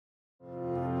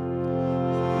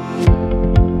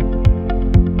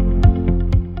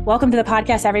Welcome to the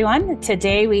podcast, everyone.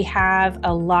 Today we have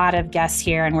a lot of guests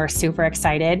here and we're super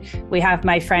excited. We have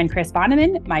my friend Kris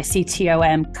Boneman, my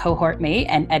CTOM cohort mate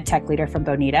and EdTech leader from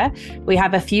Bonita. We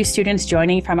have a few students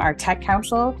joining from our tech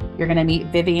council. You're going to meet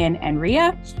Vivien and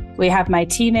Ria. We have my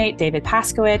teammate, David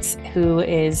Paszkiewicz, who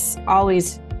is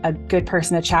always a good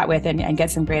person to chat with and get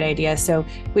some great ideas. So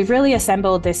we've really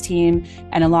assembled this team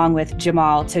and along with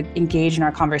Jamal to engage in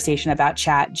our conversation about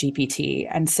Chat GPT.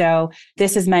 And so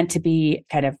this is meant to be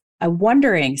kind of a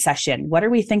wondering session. What are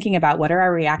we thinking about? What are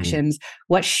our reactions?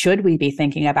 What should we be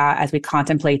thinking about as we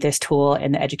contemplate this tool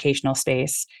in the educational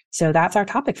space? So that's our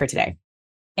topic for today.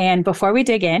 And before we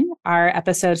dig in, our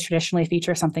episodes traditionally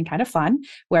feature something kind of fun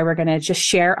where we're going to just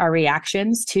share our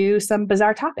reactions to some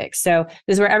bizarre topics. So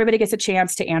this is where everybody gets a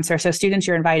chance to answer. So students,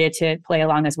 you're invited to play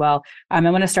along as well. I'm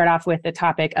going to start off with the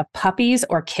topic of puppies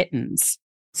or kittens.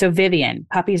 So Vivien,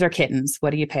 puppies or kittens, what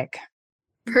do you pick?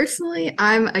 Personally,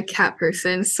 I'm a cat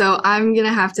person, so I'm going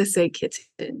to have to say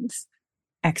kittens.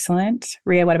 Excellent.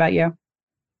 Ria, what about you?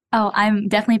 Oh, I'm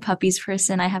definitely a puppies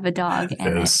person. I have a dog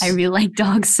and Yes. I really like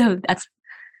dogs, so that's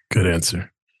Good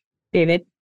answer. David?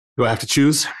 Do I have to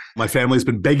choose? My family's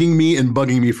been begging me and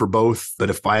bugging me for both, but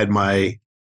if I had my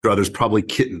druthers, probably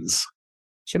kittens.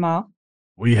 Jamal?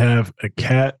 We have a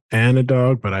cat and a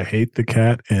dog, but I hate the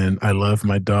cat and I love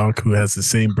my dog who has the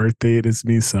same birth date as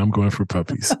me, so I'm going for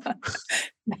puppies.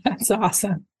 That's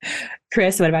awesome.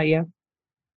 Kris, what about you?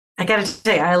 I got to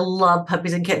say, I love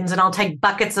puppies and kittens, and I'll take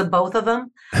buckets of both of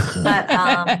them. But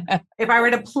if I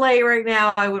were to play right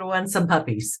now, I would want some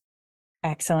puppies.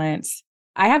 Excellent.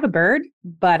 I have a bird,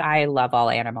 but I love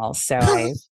all animals. So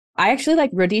I actually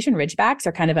like Rhodesian Ridgebacks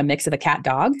are kind of a mix of a cat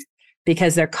dog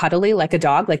because they're cuddly like a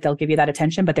dog, like they'll give you that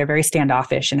attention, but they're very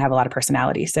standoffish and have a lot of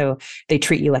personality. So they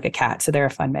treat you like a cat. So they're a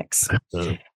fun mix. All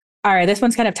right. This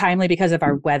one's kind of timely because of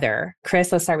our weather.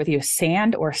 Kris, let's start with you.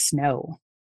 Sand or snow?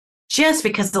 Just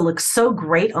because it looks so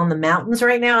great on the mountains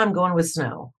right now, I'm going with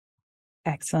snow.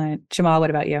 Excellent. Jamal, what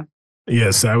about you?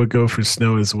 Yes, I would go for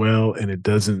snow as well, and it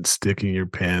doesn't stick in your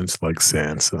pants like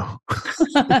sand. So,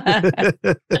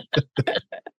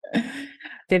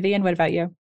 Vivien, what about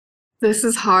you? This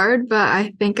is hard, but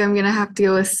I think I'm going to have to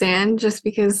go with sand just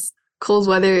because cold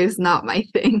weather is not my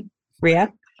thing.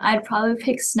 Ria? I'd probably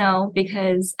pick snow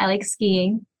because I like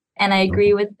skiing. And I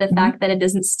agree with the fact that it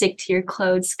doesn't stick to your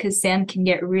clothes because sand can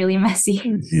get really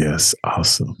messy. yes,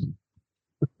 awesome.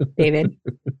 David?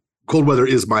 Cold weather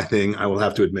is my thing. I will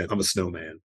have to admit, I'm a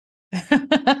snowman.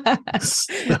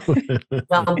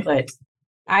 Well put.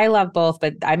 I love both,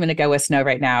 but I'm going to go with snow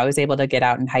right now. I was able to get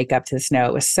out and hike up to the snow.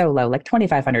 It was so low, like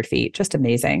 2,500 feet. Just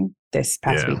amazing this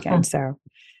past weekend. So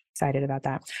excited about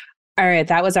that. All right.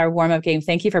 That was our warm-up game.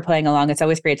 Thank you for playing along. It's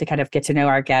always great to kind of get to know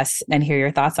our guests and hear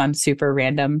your thoughts on super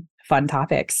random, fun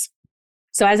topics.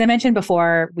 So as I mentioned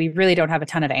before, we really don't have a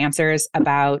ton of answers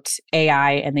about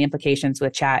AI and the implications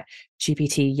with Chat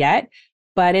GPT yet,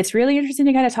 but it's really interesting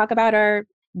to kind of talk about our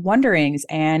wonderings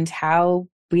and how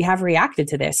we have reacted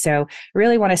to this. So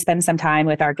really want to spend some time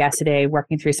with our guest today,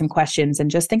 working through some questions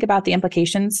and just think about the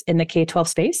implications in the K-12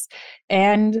 space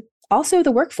and also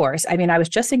the workforce. I mean, I was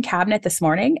just in cabinet this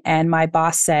morning and my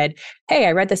boss said, hey,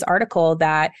 I read this article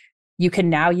that you can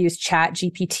now use Chat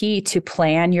GPT to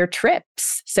plan your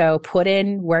trips. So put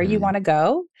in where you want to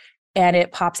go and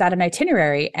it pops out an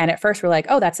itinerary. And at first we're like,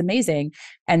 oh, that's amazing.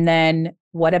 And then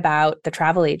what about the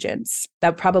travel agents?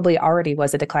 That probably already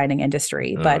was a declining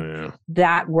industry, but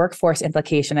that workforce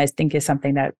implication, I think, is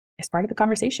something that is part of the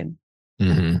conversation.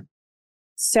 Mm-hmm.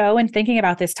 So in thinking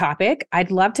about this topic,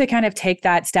 I'd love to kind of take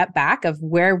that step back of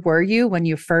where were you when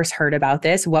you first heard about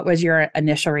this? What was your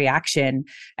initial reaction?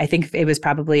 I think it was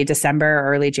probably December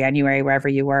or early January, wherever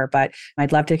you were, but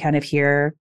I'd love to kind of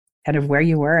hear kind of where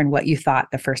you were and what you thought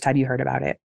the first time you heard about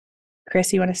it.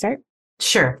 Kris, you want to start?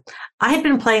 Sure. I had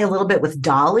been playing a little bit with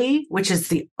Dolly, which is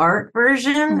the art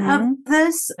version of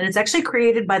this. And it's actually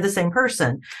created by the same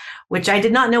person, which I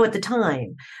did not know at the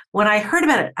time. When I heard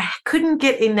about it, I couldn't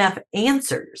get enough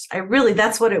answers.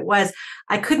 That's what it was.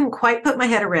 I couldn't quite put my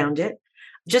head around it.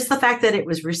 Just the fact that it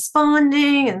was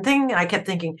responding and I kept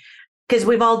thinking, because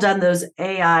we've all done those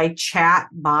AI chat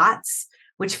bots,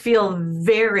 which feel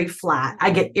very flat.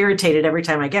 I get irritated every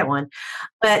time I get one,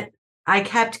 but I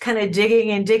kept kind of digging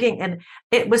and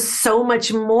it was so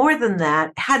much more than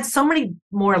that, had so many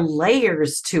more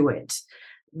layers to it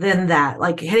than that,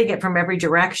 like hitting it from every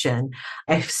direction.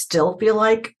 I still feel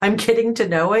like I'm getting to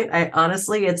know it. I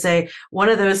honestly, it's one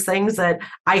of those things that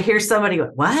I hear somebody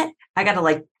go, what? I got to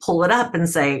like pull it up and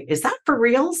say, is that for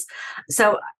reals?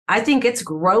 So I think it's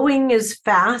growing as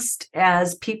fast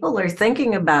as people are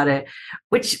thinking about it,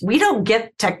 which we don't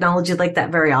get technology like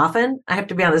that very often. I have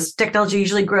to be honest, technology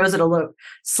usually grows at a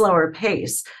slower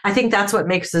pace. I think that's what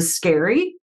makes this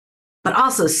scary, but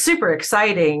also super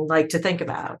exciting, like to think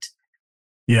about.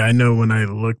 Yeah, I know when I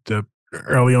looked up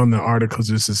early on the articles,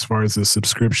 just as far as the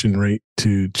subscription rate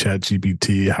to Chat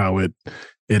GPT, how it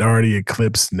already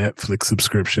eclipsed Netflix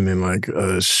subscription in like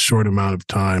a short amount of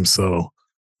time. So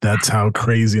that's how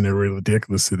crazy and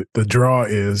ridiculous the draw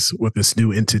is with this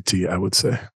new entity, I would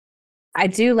say. I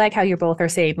do like how you both are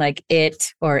saying like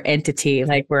it or entity,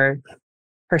 like we're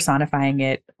personifying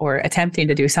it or attempting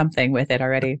to do something with it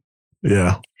already.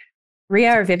 Yeah.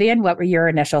 Ria or Vivien, what were your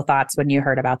initial thoughts when you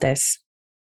heard about this?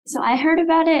 So I heard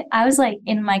about it. I was like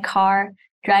in my car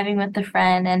driving with a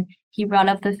friend, and he brought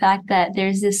up the fact that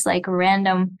there's this like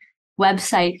random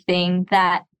website thing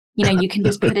that, you know, you can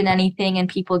just put in anything and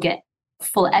people get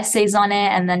full essays on it.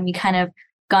 And then we kind of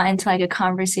got into like a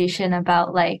conversation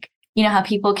about like, you know, how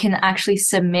people can actually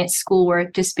submit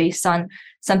schoolwork just based on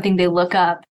something they look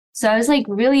up. So I was like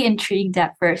really intrigued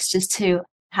at first just to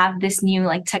have this new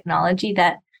like technology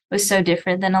that was so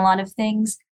different than a lot of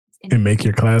things. And make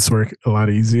your classwork a lot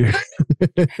easier.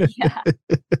 Yeah.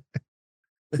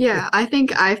 Yeah, I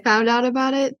think I found out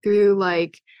about it through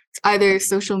like either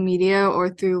social media or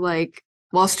through like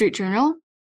Wall Street Journal.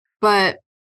 But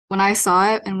when I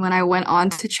saw it and when I went on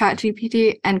to Chat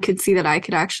GPT and could see that I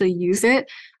could actually use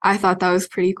it, I thought that was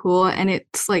pretty cool. And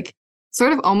it's like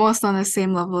sort of almost on the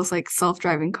same level as like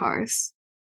self-driving cars.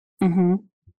 Mm-hmm.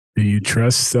 Do you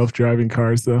trust self-driving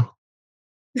cars though?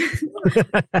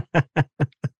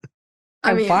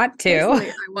 I want to.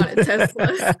 I want a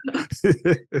Tesla.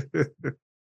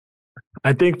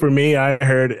 I think for me, I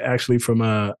heard actually from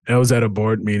I was at a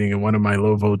board meeting and one of my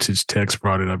low voltage techs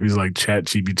brought it up. He's like, Chat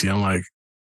GPT. I'm like,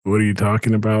 what are you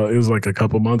talking about? It was like a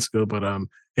couple months ago, but and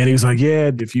he was like,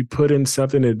 yeah, if you put in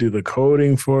something to do the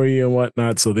coding for you and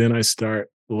whatnot. So then I start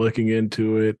looking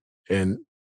into it and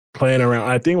playing around.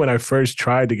 I think when I first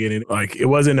tried to get it, like it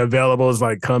wasn't available. It's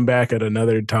like come back at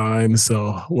another time.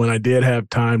 So when I did have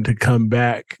time to come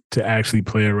back to actually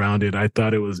play around it, I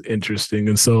thought it was interesting.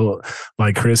 And so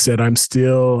like Kris said, I'm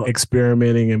still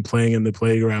experimenting and playing in the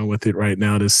playground with it right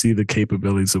now to see the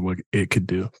capabilities of what it could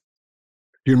do.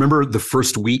 You remember the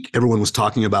first week, everyone was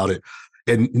talking about it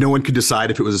and no one could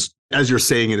decide if it was, as you're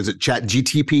saying it, is it Chat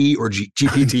GTP or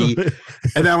GPT?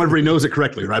 And now everybody knows it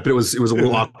correctly, right? But it was a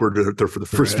little awkward there for the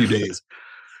first few days.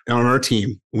 And on our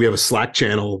team, we have a Slack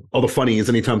channel. All the funny is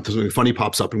anytime something funny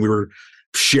pops up and we were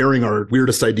sharing our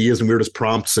weirdest ideas and weirdest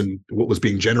prompts and what was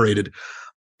being generated.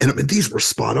 And I mean, these were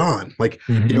spot on. Like,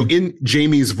 you know, in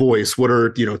Jamie's voice, what are,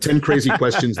 10 crazy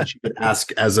questions that you could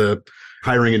ask as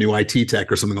hiring a new IT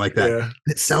tech or something like that. Yeah.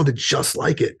 It sounded just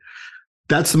like it.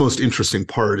 That's the most interesting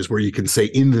part is where you can say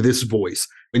in this voice,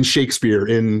 in Shakespeare,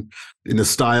 in the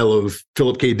style of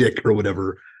Philip K. Dick or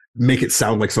whatever, make it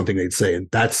sound like something they'd say. And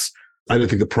that's, I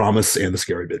think, the promise and the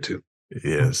scary bit too.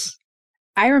 Yes.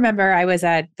 I remember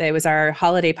it was our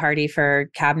holiday party for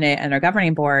cabinet and our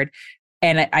governing board.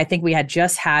 And I think we had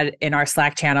just had in our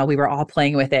Slack channel, we were all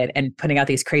playing with it and putting out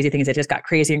these crazy things. It just got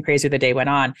crazier and crazier the day went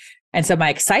on. And so my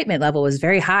excitement level was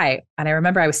very high. And I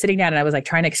remember I was sitting down and I was like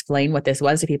trying to explain what this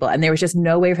was to people. And there was just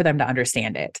no way for them to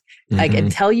understand it. Like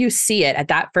until you see it at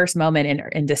that first moment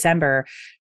in December,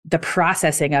 the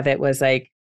processing of it was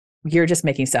like, you're just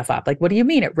making stuff up. Like, what do you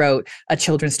mean it wrote a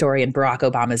children's story in Barack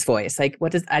Obama's voice? Like,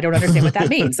 I don't understand what that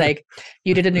means. Like,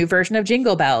 you did a new version of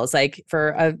Jingle Bells, like for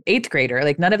an 8th grader,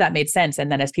 like none of that made sense.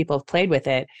 And then as people have played with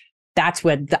it, that's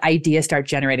when the ideas start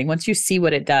generating. Once you see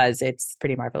what it does, it's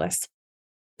pretty marvelous.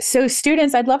 So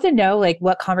students, I'd love to know like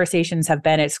what conversations have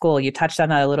been at school. You touched on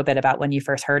that a little bit about when you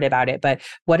first heard about it, but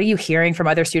what are you hearing from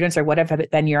other students or what have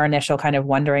been your initial kind of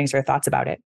wonderings or thoughts about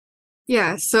it?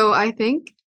 Yeah, so I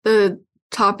think the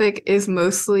topic is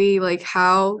mostly like,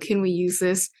 how can we use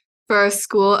this for our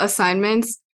school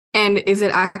assignments? And is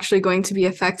it actually going to be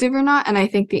effective or not? And I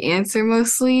think the answer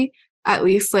mostly, at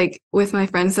least like with my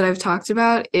friends that I've talked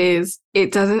about, is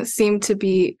it doesn't seem to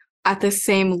be at the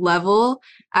same level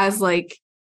as like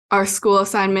our school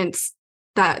assignments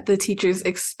that the teachers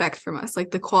expect from us,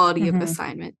 like the quality of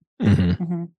assignment.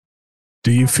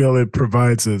 Do you feel it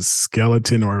provides a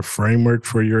skeleton or a framework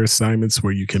for your assignments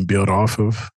where you can build off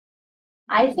of?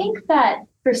 I think that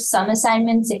for some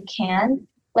assignments it can.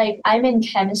 Like I'm in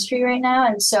chemistry right now,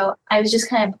 and so I was just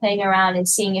kind of playing around and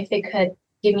seeing if it could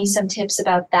give me some tips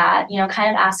about that, kind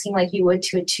of asking like you would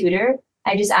to a tutor.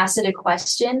 I just asked it a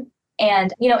question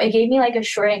and, it gave me like a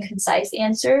short and concise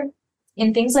answer.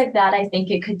 In things like that, I think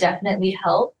it could definitely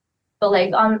help. But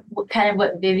like on kind of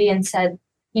what Vivien said,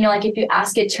 like if you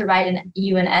ask it to write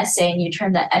an essay and you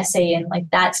turn that essay in, like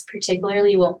that's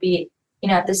particularly won't be,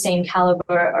 at the same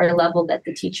caliber or level that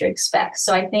the teacher expects.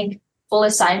 So I think full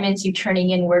assignments, you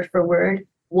turning in word for word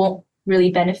won't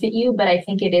really benefit you, but I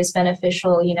think it is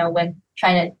beneficial, when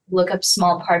trying to look up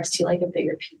small parts to like a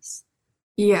bigger piece.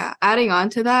 Yeah, adding on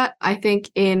to that, I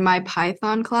think in my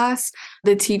Python class,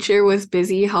 the teacher was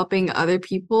busy helping other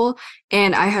people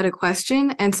and I had a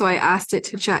question. And so I asked it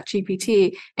to Chat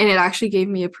GPT and it actually gave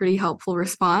me a pretty helpful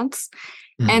response.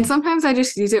 And sometimes I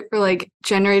just use it for like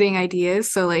generating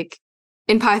ideas. So like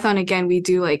in Python, again, we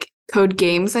do like code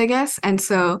games, I guess. And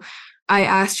so I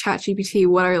asked Chat GPT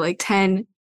what are like 10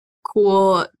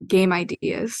 cool game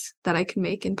ideas that I can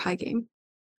make in Pygame.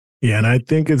 Yeah, and I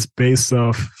think it's based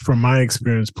off, from my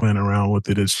experience playing around with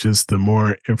it, it's just the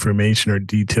more information or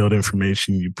detailed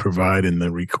information you provide in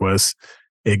the request,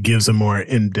 it gives a more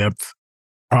in-depth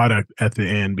product at the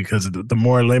end, because the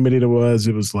more limited it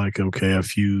was like, okay, a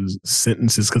few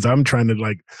sentences, because I'm trying to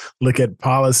like look at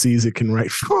policies it can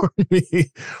write for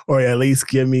me or at least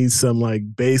give me some like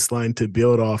baseline to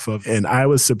build off of. And I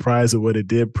was surprised at what it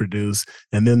did produce.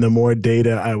 And then the more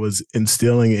data I was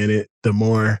instilling in it, the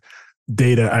more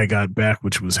data I got back,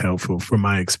 which was helpful from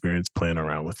my experience playing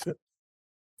around with it.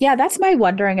 Yeah, that's my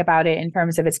wondering about it in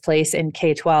terms of its place in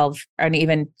K-12 and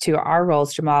even to our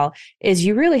roles, Jamal, is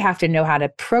you really have to know how to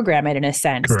program it in a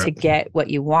sense Correct. to get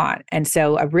what you want. And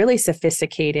so a really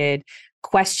sophisticated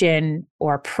question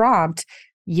or prompt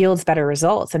yields better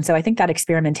results. And so I think that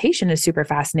experimentation is super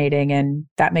fascinating. And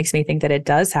that makes me think that it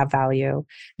does have value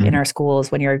in our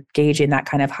schools when you're gauging that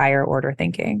kind of higher order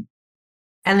thinking.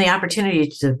 And the opportunity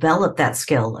to develop that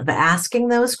skill of asking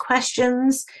those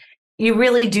questions, you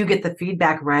really do get the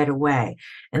feedback right away.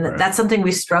 And that's something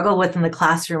we struggle with in the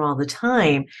classroom all the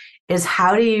time, is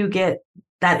how do you get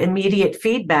that immediate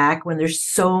feedback when there's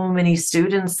so many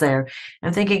students there?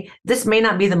 I'm thinking this may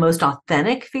not be the most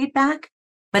authentic feedback,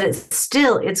 but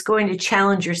it's going to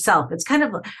challenge yourself. It's kind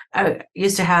of, I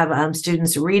used to have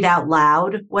students read out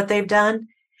loud what they've done,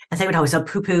 and they would always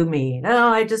poo-poo me. No,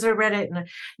 I just read it.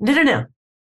 No.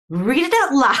 Read it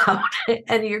out loud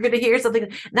and you're going to hear something.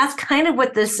 And that's kind of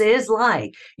what this is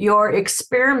like. You're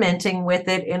experimenting with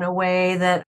it in a way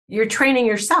that you're training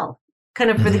yourself kind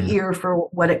of for the ear for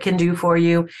what it can do for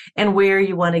you and where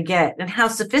you want to get and how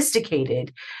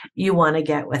sophisticated you want to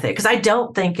get with it. Because I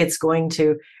don't think it's going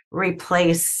to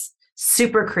replace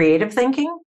super creative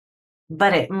thinking,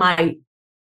 but it might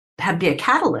be a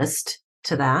catalyst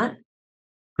to that.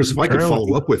 Kris, if I could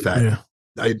follow up with that,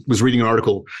 I was reading an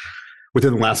article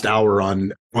within the last hour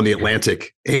on The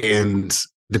Atlantic, and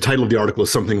the title of the article is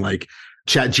something like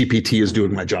Chat GPT is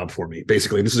doing my job for me,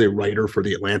 basically. And this is a writer for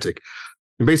The Atlantic.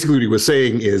 And basically what he was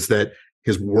saying is that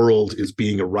his world is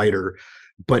being a writer,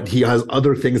 but he has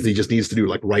other things that he just needs to do,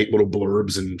 like write little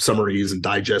blurbs and summaries and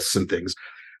digests and things.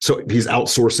 So he's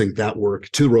outsourcing that work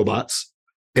to robots,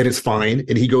 and it's fine.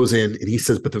 And he goes in and he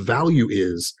says, but the value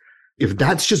is, if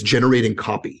that's just generating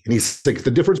copy, and he's like,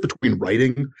 the difference between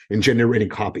writing and generating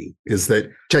copy is that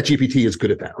ChatGPT is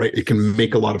good at that, right? It can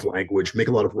make a lot of language, make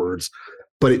a lot of words,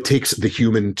 but it takes the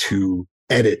human to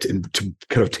edit and to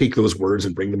kind of take those words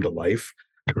and bring them to life.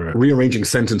 Correct. Rearranging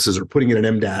sentences or putting in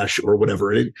an M- or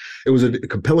whatever. It was a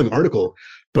compelling article,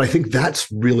 but I think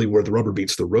that's really where the rubber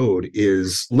meets the road,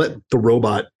 is let the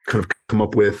robot kind of come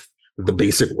up with the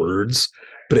basic words.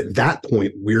 But at that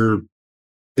point,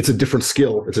 it's a different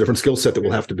skill. It's a different skill set that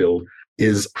we'll have to build,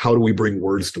 is how do we bring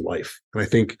words to life? And I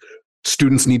think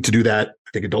students need to do that. I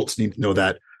think adults need to know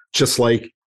that. Just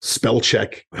like spell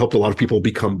check helped a lot of people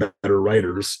become better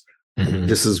writers.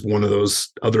 This is one of those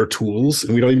other tools,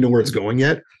 and we don't even know where it's going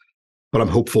yet, but I'm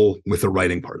hopeful with the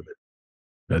writing part of it.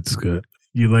 That's good.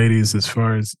 You ladies, as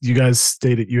far as you guys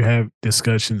stated, you have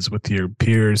discussions with your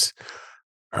peers.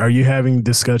 Are you having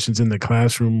discussions in the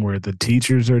classroom where the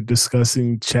teachers are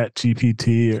discussing Chat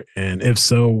GPT? And if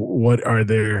so, what are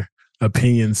their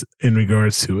opinions in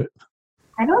regards to it?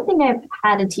 I don't think I've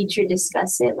had a teacher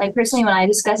discuss it. Like personally, when I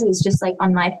discuss it, it's just like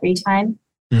on my free time.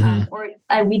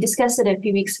 We discussed it a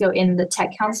few weeks ago in the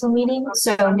tech council meeting.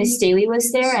 So Miss Daly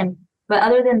was there. But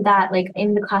other than that, like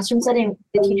in the classroom setting,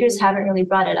 the teachers haven't really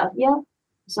brought it up yet.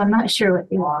 So I'm not sure what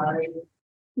they want.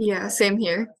 Yeah, same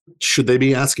here. Should they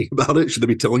be asking about it? Should they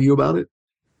be telling you about it?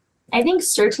 I think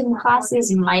certain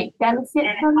classes might benefit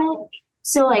from it.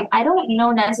 So like, I don't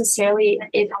know necessarily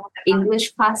if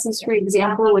English classes, for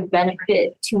example, would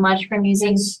benefit too much from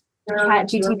using Chat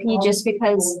GPT, just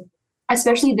because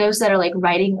especially those that are like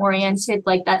writing oriented,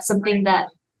 like that's something that,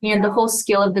 you know, the whole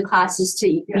skill of the class is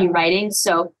to be writing.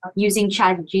 So using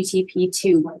Chat GPT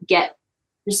to get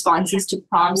responses to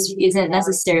prompts isn't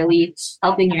necessarily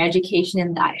helping your education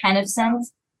in that kind of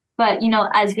sense. But, you know,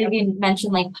 as Vivien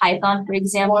mentioned, like Python, for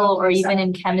example, or even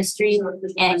in chemistry,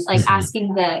 and like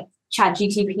asking the Chat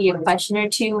GPT a question or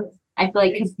two, I feel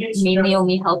like could mainly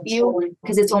only help you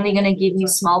because it's only going to give you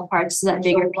small parts to that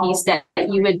bigger piece that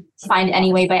you would find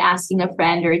anyway by asking a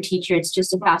friend or a teacher. It's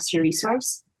just a faster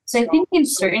resource. So I think in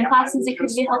certain classes it could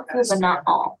be helpful, but not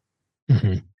all.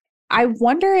 Mm-hmm. I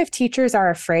wonder if teachers are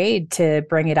afraid to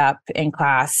bring it up in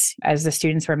class, as the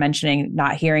students were mentioning,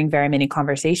 not hearing very many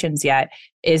conversations yet.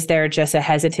 Is there just a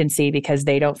hesitancy because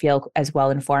they don't feel as well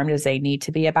informed as they need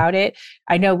to be about it?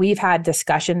 I know we've had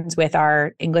discussions with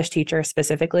our English teachers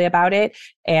specifically about it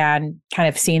and kind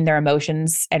of seen their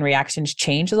emotions and reactions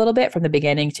change a little bit from the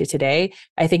beginning to today.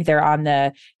 I think they're on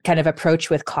the kind of approach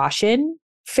with caution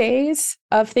phase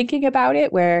of thinking about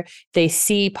it, where they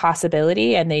see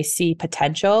possibility and they see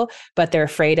potential, but they're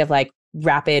afraid of like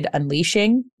rapid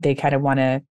unleashing. They kind of want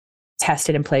to test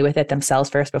it and play with it themselves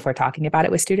first before talking about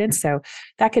it with students. So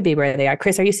that could be where they are.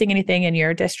 Kris, are you seeing anything in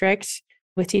your district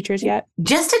with teachers yet?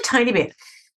 Just a tiny bit.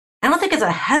 I don't think it's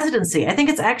a hesitancy. I think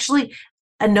it's actually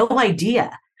a no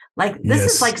idea. Like this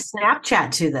is like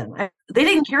Snapchat to them. They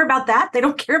didn't care about that. They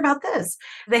don't care about this.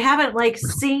 They haven't like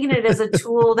seen it as a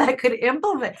tool that could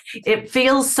implement. It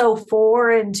feels so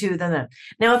foreign to them.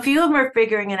 Now, a few of them are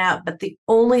figuring it out, but the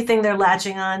only thing they're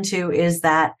latching on to is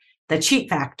that the cheat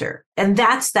factor. And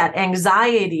that's that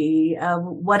anxiety of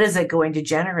what is it going to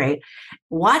generate?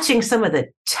 Watching some of the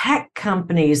tech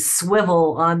companies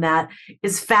swivel on that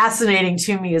is fascinating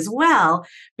to me as well,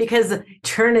 because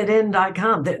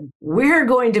Turnitin.com, that we're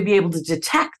going to be able to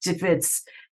detect if it's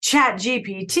Chat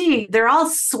GPT. They're all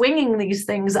swinging these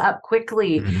things up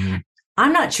quickly. Mm-hmm.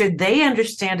 I'm not sure they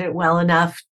understand it well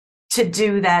enough to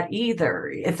do that either,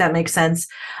 if that makes sense.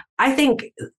 I think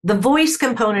the voice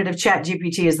component of Chat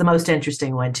GPT is the most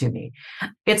interesting one to me.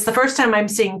 It's the first time I'm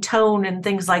seeing tone and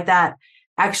things like that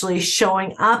actually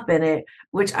showing up in it,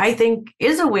 which I think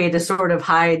is a way to sort of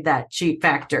hide that cheat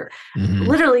factor. Mm-hmm.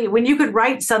 Literally, when you could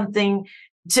write something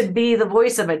to be the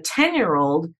voice of a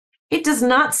 10-year-old, it does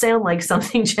not sound like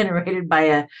something generated by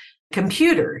a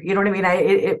computer. You know what I mean?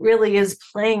 It really is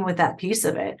playing with that piece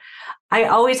of it. I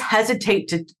always hesitate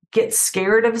to get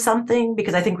scared of something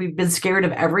because I think we've been scared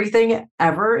of everything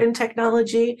ever in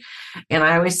technology. And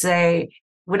I always say,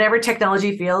 whenever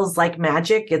technology feels like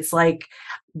magic, it's like,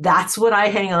 that's what I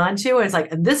hang on to. It's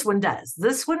like, and this one does.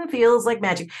 This one feels like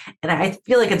magic. And I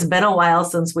feel like it's been a while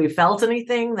since we felt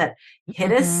anything that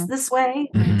hit us this way.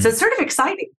 Mm-hmm. So it's sort of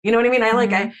exciting. You know what I mean?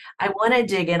 I want to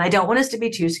dig in. I don't want us to be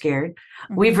too scared.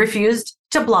 Mm-hmm. We've refused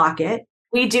to block it.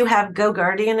 We do have Go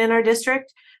Guardian in our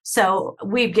district. So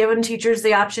we've given teachers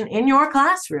the option in your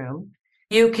classroom.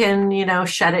 You can,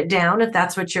 shut it down if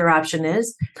that's what your option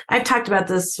is. I've talked about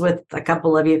this with a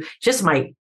couple of you, just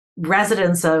my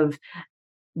residents of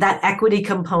that equity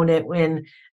component when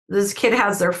this kid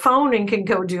has their phone and can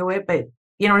go do it, but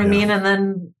you know what I mean? And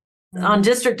then on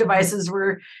district devices,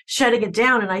 we're shutting it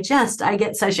down. And I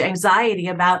get such anxiety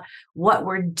about what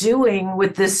we're doing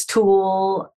with this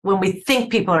tool when we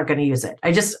think people aren't going to use it.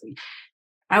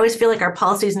 I always feel like our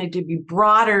policies need to be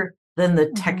broader than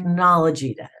the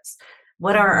technology does.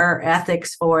 What are our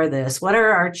ethics for this? What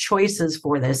are our choices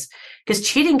for this? Because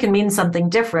cheating can mean something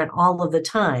different all of the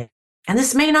time. And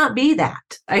this may not be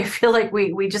that. I feel like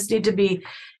we just need to be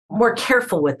more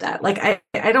careful with that. Like,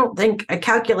 I don't think a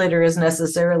calculator is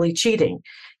necessarily cheating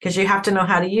because you have to know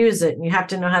how to use it and you have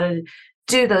to know how to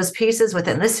do those pieces with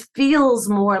it. And this feels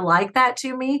more like that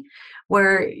to me,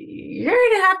 where you're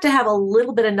going to have a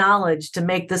little bit of knowledge to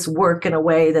make this work in a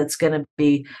way that's going to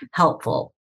be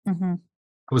helpful. Mm-hmm.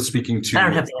 I was speaking to I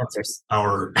don't have the answers.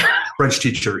 Our French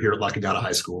teacher here at La Cadena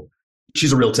High School.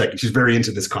 She's a real tech. She's very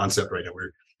into this concept right now.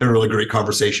 We're in a really great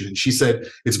conversation. And she said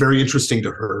it's very interesting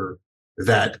to her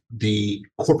that the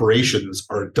corporations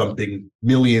are dumping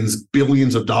millions,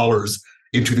 billions of dollars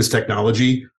into this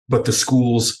technology, but the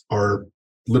schools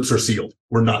lips are sealed.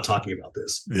 We're not talking about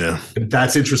this. Yeah. And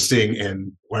that's interesting.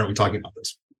 And why aren't we talking about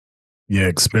this?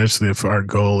 Yeah, especially if our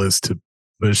goal is to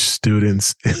push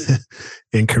students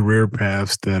in career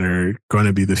paths that are going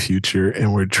to be the future,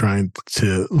 and we're trying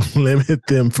to limit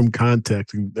them from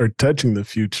contacting or touching the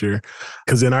future.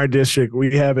 Because in our district,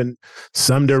 we haven't,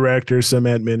 some directors, some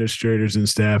administrators and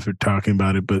staff are talking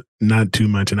about it, but not too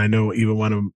much. And I know even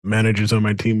one of the managers on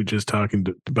my team was just talking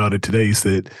about it today. He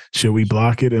said, should we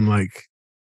block it? And like,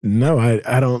 no,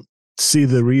 I don't see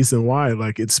the reason why.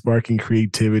 Like, it's sparking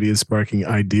creativity, it's sparking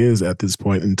ideas at this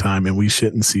point in time, and we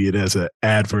shouldn't see it as an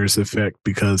adverse effect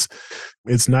because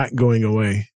it's not going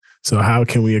away. So how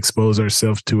can we expose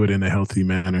ourselves to it in a healthy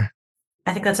manner?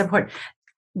 I think that's important.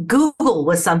 Google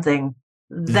was something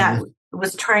that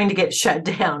was trying to get shut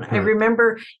down. I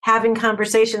remember having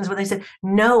conversations where they said,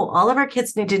 no, all of our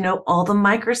kids need to know all the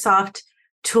Microsoft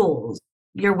tools.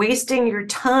 You're wasting your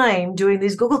time doing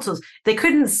these Google tools. They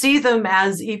couldn't see them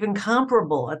as even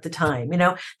comparable at the time. You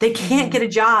know, they can't get a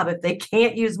job if they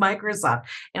can't use Microsoft.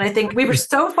 And I think we were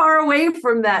so far away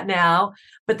from that now,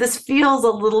 but this feels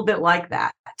a little bit like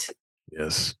that.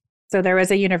 Yes. So there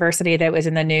was a university that was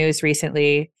in the news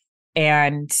recently,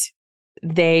 and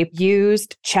they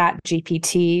used Chat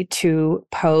GPT to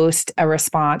post a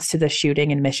response to the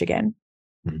shooting in Michigan.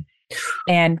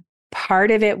 And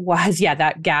part of it was,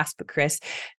 that gasp, Kris.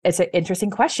 It's an interesting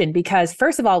question because,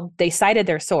 first of all, they cited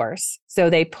their source. So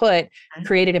they put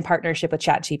created in partnership with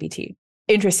Chat GPT.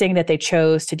 Interesting that they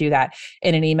chose to do that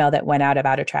in an email that went out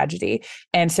about a tragedy.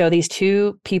 And so these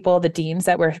two people, the deans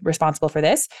that were responsible for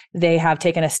this, they have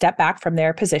taken a step back from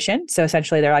their position. So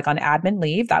essentially they're like on admin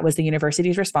leave. That was the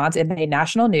university's response. It made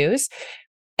national news.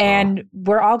 And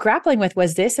we're all grappling with,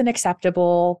 was this an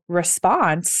acceptable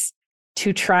response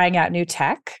to trying out new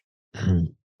tech?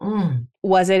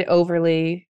 Was it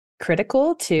overly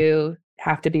critical to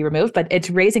have to be removed? But it's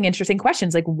raising interesting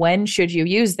questions like, when should you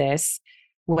use this?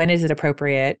 When is it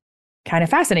appropriate? Kind of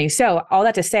fascinating. So all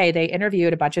that to say, they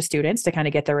interviewed a bunch of students to kind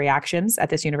of get their reactions at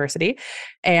this university.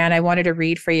 And I wanted to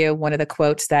read for you one of the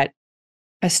quotes that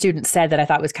a student said that I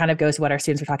thought was kind of goes to what our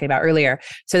students were talking about earlier.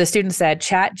 So the student said,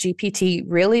 Chat GPT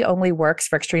really only works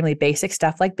for extremely basic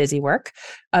stuff like busy work.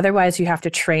 Otherwise, you have to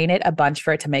train it a bunch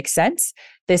for it to make sense.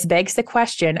 This begs the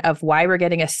question of why we're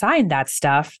getting assigned that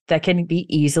stuff that can be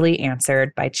easily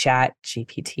answered by Chat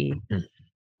GPT.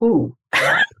 Ooh.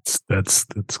 That's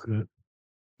good.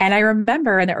 And I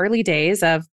remember in the early days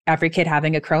of every kid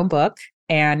having a Chromebook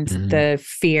and the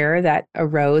fear that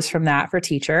arose from that for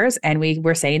teachers. And we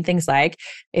were saying things like,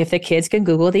 if the kids can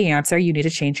Google the answer, you need to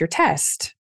change your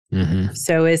test.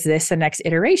 So is this the next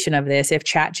iteration of this? If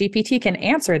Chat GPT can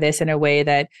answer this in a way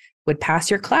that would pass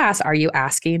your class, are you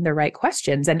asking the right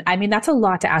questions? And I mean, that's a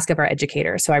lot to ask of our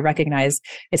educators. So I recognize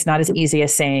it's not as easy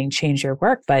as saying, change your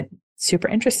work, but super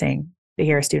interesting to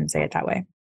hear a student say it that way.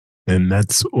 And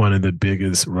that's one of the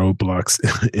biggest roadblocks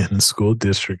in the school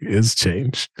district is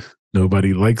change.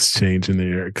 Nobody likes change, and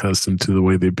they're accustomed to the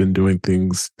way they've been doing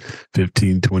things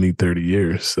 15, 20, 30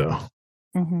 years. So,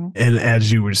 and as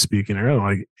you were speaking earlier,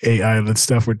 like AI, the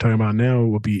stuff we're talking about now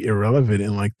will be irrelevant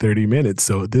in like 30 minutes.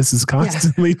 So this is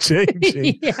constantly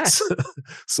changing.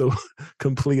 So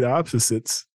complete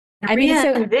opposites. I mean,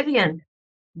 and Vivien,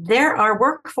 they're our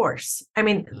workforce. I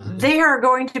mean, they are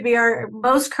going to be our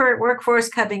most current workforce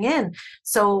coming in.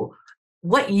 So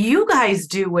what you guys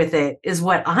do with it is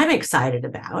what I'm excited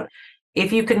about.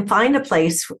 If you can find a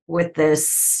place with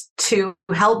this to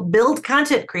help build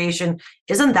content creation,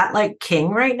 isn't that like king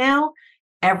right now?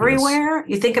 Everywhere. Yes.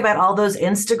 You think about all those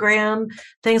Instagram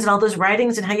things and all those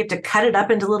writings and how you have to cut it up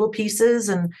into little pieces.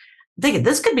 And I'm thinking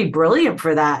this could be brilliant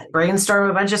for that. Brainstorm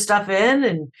a bunch of stuff in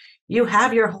and you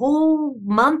have your whole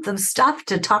month of stuff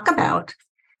to talk about.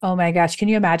 Oh my gosh. Can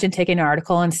you imagine taking an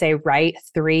article and say, write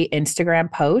 3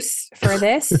 Instagram posts for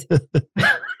this?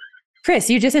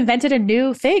 Kris, you just invented a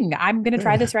new thing. I'm going to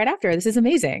try this right after. This is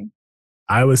amazing.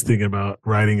 I was thinking about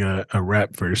writing a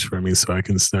rap verse for me so I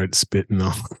can start spitting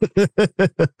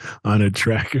on a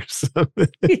track or something.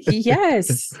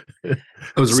 Yes.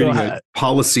 I was reading a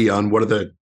policy on one of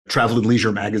the Travel and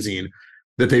Leisure magazine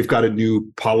that they've got a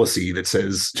new policy that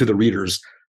says to the readers,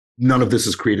 none of this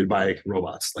is created by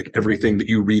robots. Like everything that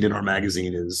you read in our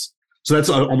magazine is. So that's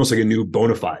almost like a new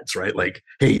bona fides, right? Like,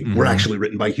 hey, we're actually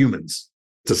written by humans.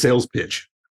 It's a sales pitch.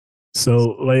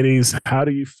 So ladies, how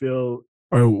do you feel,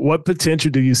 or what potential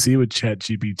do you see with Chat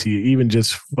GPT? Even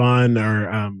just fun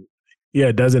or,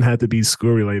 it doesn't have to be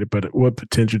school related, but what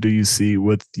potential do you see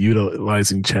with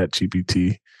utilizing Chat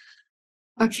GPT?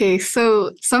 Okay,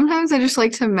 so sometimes I just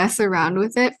like to mess around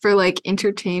with it for like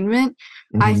entertainment.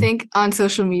 I think on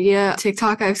social media,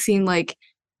 TikTok, I've seen like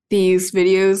these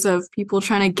videos of people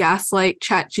trying to gaslight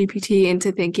Chat GPT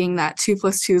into thinking that 2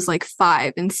 + 2 is like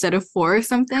 5 instead of 4 or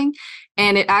something.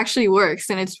 And it actually works.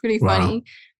 And it's pretty funny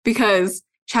because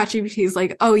Chat GPT is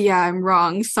like, oh yeah, I'm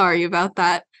wrong. Sorry about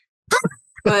that.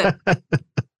 But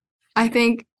I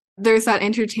think there's that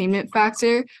entertainment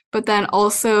factor, but then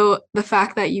also the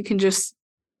fact that you can just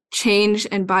change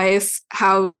and bias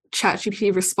how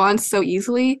ChatGPT responds so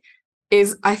easily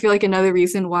is, I feel like, another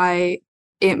reason why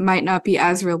it might not be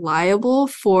as reliable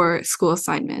for school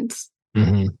assignments.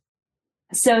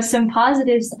 So some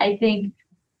positives, I think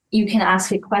you can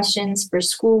ask it questions for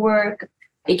schoolwork.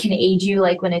 It can aid you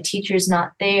like when a teacher's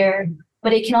not there,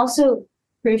 but it can also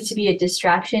prove to be a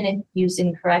distraction if used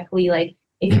incorrectly. Like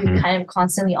if you're kind of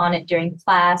constantly on it during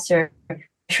class or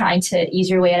trying to ease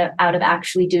your way out of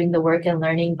actually doing the work and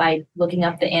learning by looking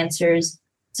up the answers.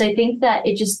 So I think that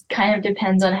it just kind of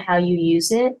depends on how you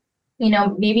use it.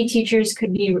 Maybe teachers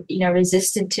could be,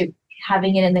 resistant to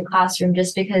having it in the classroom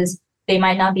just because they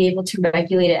might not be able to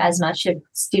regulate it as much if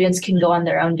students can go on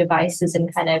their own devices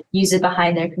and kind of use it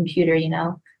behind their computer,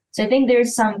 So I think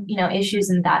there's some, issues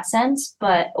in that sense.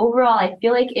 But overall, I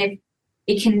feel like if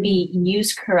it can be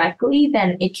used correctly,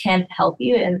 then it can help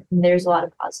you. And there's a lot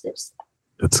of positives.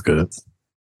 That's good.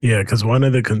 Yeah, because one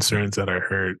of the concerns that I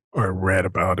heard or read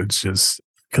about, it's just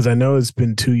because I know it's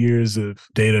been 2 years of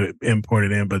data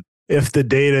imported in, but if the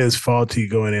data is faulty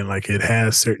going in, like it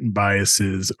has certain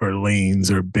biases or leans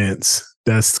or bents,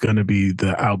 that's going to be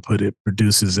the output it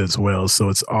produces as well. So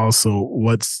it's also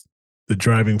what's the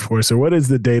driving force, or what is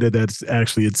the data that's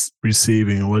actually it's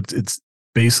receiving, what it's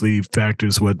basically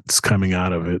factors what's coming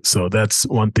out of it. So that's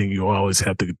one thing you always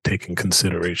have to take in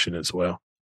consideration as well.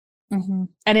 Mm-hmm.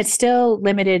 And it's still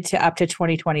limited to up to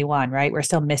 2021, right? We're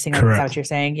still missing, like, is that what you're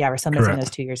saying? Yeah, we're still missing those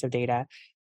 2 years of data.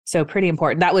 So pretty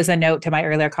important. That was a note to my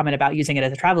earlier comment about using it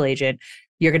as a travel agent.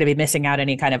 You're going to be missing out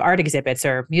any kind of art exhibits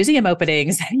or museum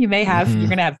openings. You may have, you're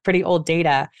going to have pretty old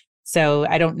data. So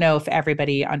I don't know if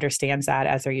everybody understands that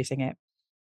as they're using it.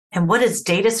 And what does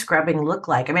data scrubbing look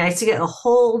like? I mean, I see a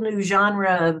whole new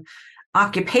genre of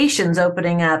occupations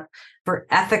opening up for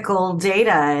ethical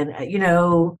data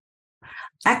and,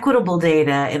 equitable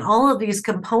data and all of these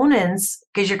components,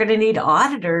 because you're going to need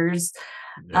auditors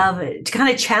to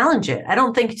kind of challenge it. I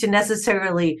don't think to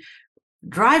necessarily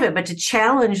drive it, but to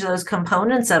challenge those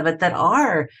components of it that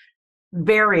are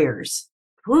barriers.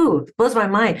 Ooh, it blows my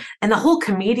mind. And the whole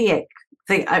comedic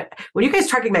thing. When you guys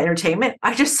talking about entertainment,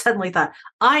 I just suddenly thought,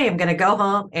 I am going to go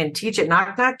home and teach it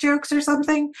knock-knock jokes or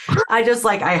something. I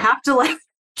have to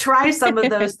try some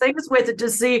of those things with it to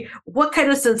see what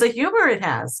kind of sense of humor it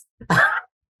has.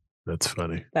 That's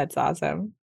funny. That's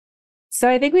awesome. So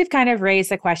I think we've kind of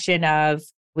raised the question of,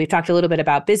 we've talked a little bit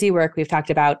about busy work. We've talked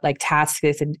about like tasks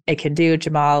it can do.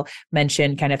 Jamal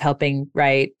mentioned kind of helping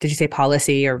write, did you say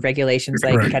policy or regulations,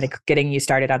 like kind of getting you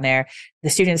started on there. The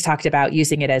students talked about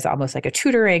using it as almost like a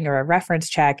tutoring or a reference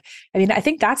check. I mean, I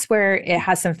think that's where it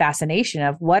has some fascination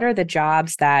of what are the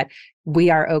jobs that we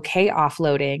are okay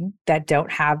offloading that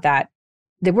don't have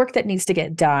the work that needs to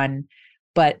get done.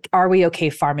 But are we okay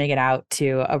farming it out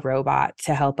to a robot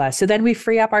to help us? So then we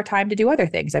free up our time to do other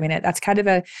things. I mean, that's kind of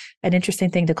an interesting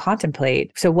thing to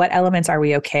contemplate. So what elements are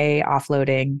we okay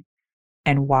offloading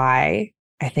and why,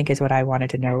 I think is what I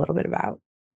wanted to know a little bit about.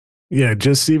 Yeah,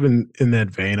 just even in that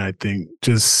vein, I think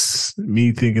just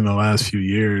me thinking the last few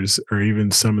years, or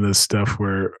even some of the stuff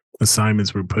where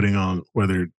assignments we're putting on,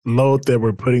 whether load that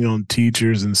we're putting on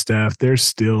teachers and staff, they're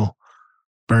still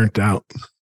burnt out.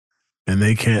 And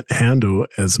they can't handle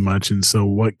as much. And so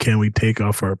what can we take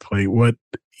off our plate? What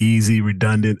easy,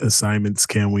 redundant assignments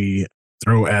can we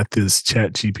throw at this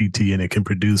Chat GPT and it can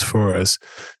produce for us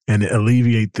and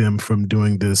alleviate them from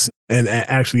doing this and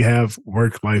actually have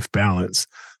work-life balance?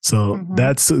 So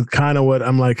that's kind of what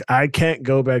I'm like, I can't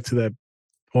go back to that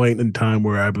point in time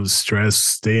where I was stressed,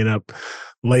 staying up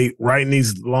late, writing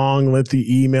these long, lengthy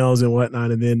emails and whatnot,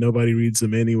 and then nobody reads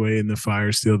them anyway, and the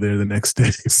fire's still there the next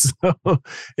day. So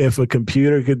if a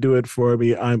computer could do it for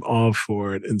me, I'm all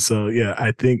for it. And so, yeah,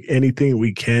 I think anything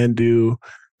we can do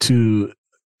to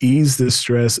ease the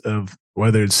stress of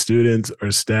whether it's students or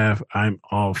staff, I'm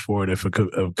all for it. If a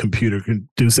computer can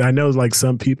do so. I know like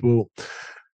some people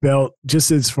felt,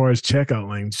 just as far as checkout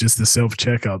lanes, just the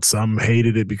self-checkout, some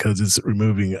hated it because it's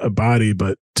removing a body,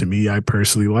 but to me, I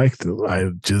personally liked it. I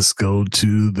just go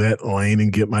to that lane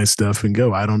and get my stuff and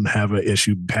go. I don't have an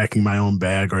issue packing my own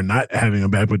bag or not having a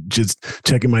bag, but just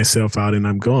checking myself out and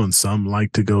I'm going. Some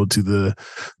like to go to the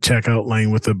checkout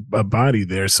lane with a body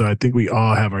there. So I think we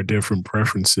all have our different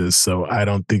preferences. So I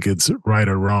don't think it's right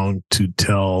or wrong to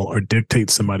tell or dictate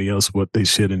somebody else what they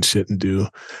should and shouldn't do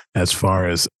as far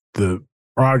as the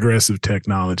progress of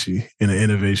technology and the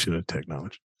innovation of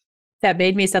technology. That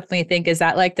made me suddenly think, is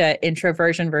that like the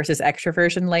introversion versus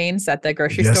extroversion lanes at the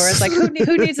grocery store? It's like,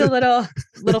 who needs a little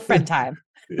friend time?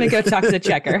 Let me go talk to the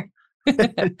checker.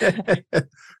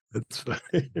 That's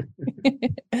funny.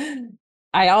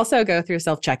 I also go through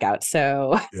self-checkout.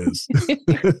 So yes.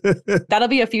 That'll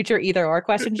be a future either or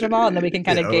question, Jamal, and then we can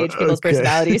kind of gauge people's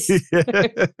personalities.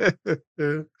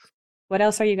 What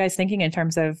else are you guys thinking in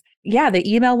terms of, the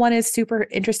email one is super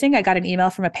interesting. I got an email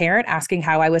from a parent asking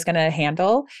how I was going to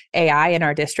handle AI in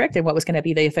our district and what was going to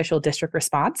be the official district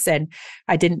response. And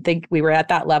I didn't think we were at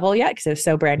that level yet because it was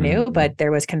so brand new, but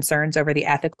there was concerns over the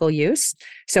ethical use.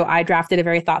 So I drafted a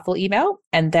very thoughtful email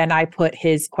and then I put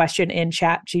his question in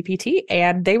Chat GPT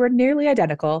and they were nearly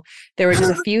identical. There were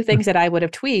just a few things that I would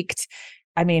have tweaked.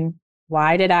 I mean,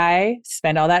 why did I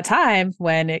spend all that time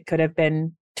when it could have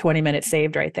been 20 minutes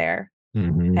saved right there?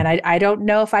 And I don't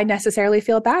know if I necessarily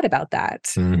feel bad about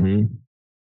that.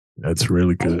 That's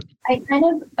really good. I kind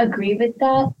of agree with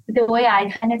that. The way I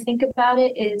kind of think about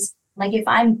it is like if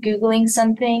I'm Googling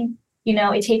something,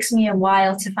 it takes me a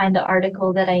while to find the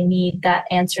article that I need that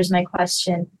answers my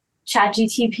question.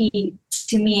 ChatGPT,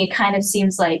 to me, it kind of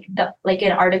seems like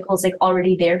an article is like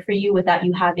already there for you without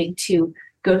you having to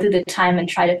go through the time and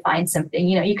try to find something.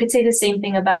 You could say the same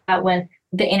thing about when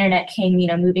the internet came,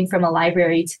 moving from a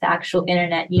library to the actual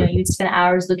internet. You'd spend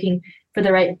hours looking for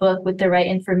the right book with the right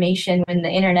information. When the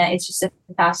internet, it's just a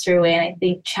faster way. And I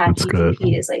think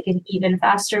ChatGPT is like an even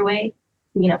faster way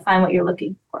to, find what you're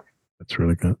looking for. That's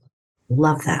really good.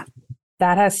 Love that.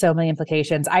 That has so many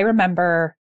implications. I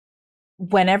remember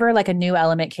whenever like a new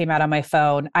element came out on my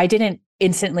phone, I didn't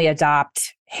instantly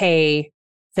adopt, hey,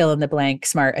 fill in the blank,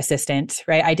 smart assistant,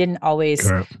 right? I didn't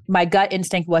always, my gut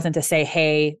instinct wasn't to say,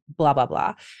 hey, blah, blah,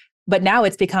 blah. But now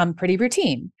it's become pretty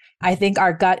routine. I think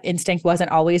our gut instinct wasn't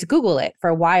always Google it. For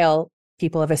a while,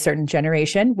 people of a certain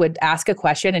generation would ask a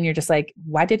question and you're just like,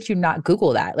 why did you not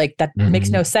Google that? Like that makes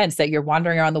no sense that you're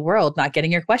wandering around the world, not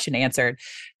getting your question answered.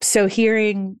 So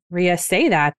hearing Ria say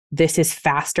that this is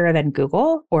faster than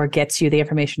Google or gets you the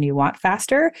information you want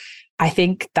faster, I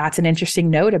think that's an interesting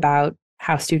note about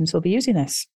how students will be using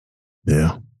this.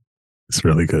 Yeah, it's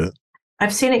really good.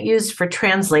 I've seen it used for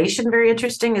translation, very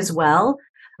interesting as well.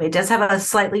 It does have a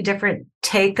slightly different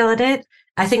take on it.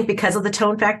 I think because of the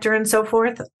tone factor and so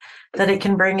forth that it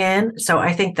can bring in. So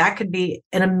I think that could be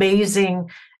an amazing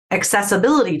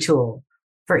accessibility tool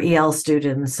for EL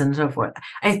students and so forth.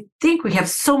 I think we have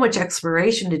so much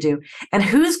exploration to do. And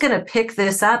who's going to pick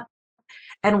this up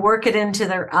and work it into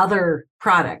their other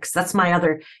products? That's my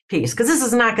other piece, because this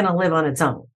is not going to live on its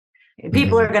own.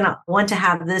 People are going to want to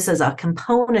have this as a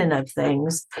component of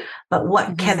things, but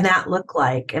what can that look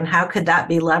like? And how could that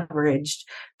be leveraged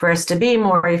for us to be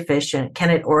more efficient? Can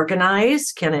it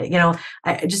organize? Can it,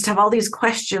 I just have all these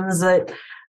questions that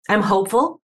I'm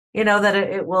hopeful, that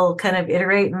it will kind of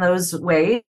iterate in those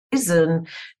ways and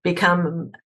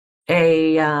become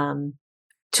a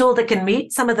tool that can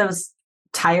meet some of those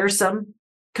tiresome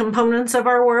components of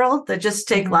our world that just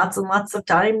take lots and lots of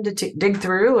time to dig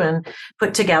through and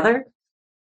put together.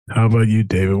 How about you,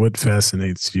 David? What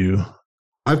fascinates you?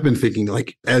 I've been thinking,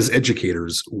 like, as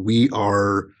educators, we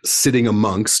are sitting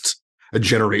amongst a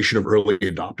generation of early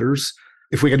adopters.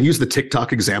 If we can use the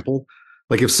TikTok example,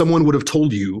 like if someone would have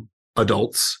told you,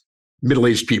 adults,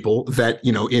 middle-aged people, that,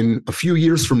 in a few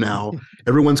years from now,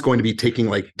 everyone's going to be taking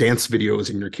like dance videos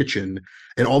in your kitchen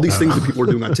and all these things that people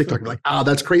are doing on TikTok, you're like,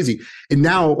 that's crazy. And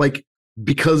now, like,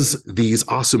 because these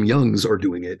awesome youngs are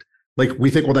doing it, like we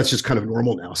think, well, that's just kind of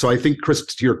normal now. So I think, Kris,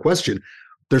 to your question,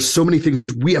 there's so many things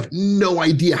we have no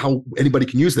idea how anybody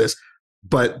can use this,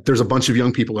 but there's a bunch of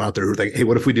young people out there who are like, hey,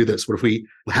 what if we do this? What if we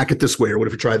hack it this way? Or what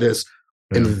if we try this?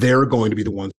 And they're going to be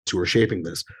the ones who are shaping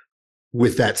this.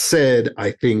 With that said,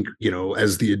 I think,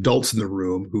 as the adults in the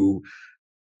room who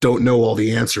don't know all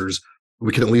the answers,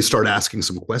 we can at least start asking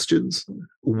some questions.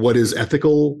 What is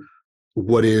ethical?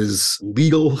 What is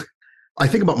legal? I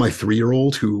think about my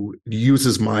 3-year-old who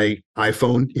uses my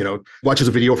iPhone, watches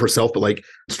a video of herself, but like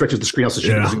stretches the screen out so she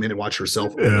can zoom in and watch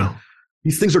herself. Yeah.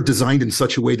 These things are designed in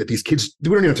such a way that these kids, we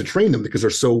don't even have to train them because they're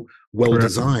so well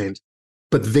designed.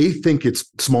 But they think, it's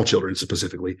small children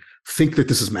specifically, think that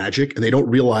this is magic, and they don't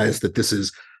realize that this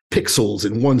is pixels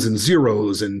and ones and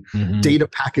zeros and data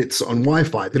packets on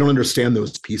Wi-Fi. They don't understand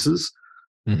those pieces.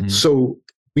 So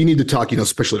we need to talk,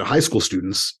 especially to high school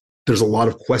students. There's a lot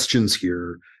of questions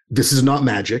here. This is not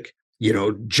magic.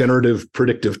 Generative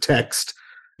predictive text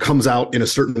comes out in a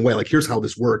certain way. Like, here's how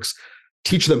this works.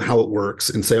 Teach them how it works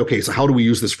and say, okay, so how do we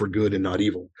use this for good and not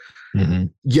evil?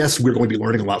 Yes, we're going to be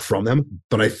learning a lot from them,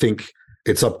 but I think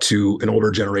it's up to an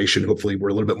older generation. Hopefully we're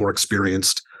a little bit more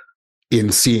experienced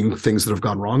in seeing things that have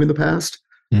gone wrong in the past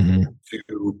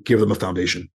to give them a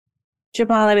foundation.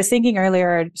 Jamal, I was thinking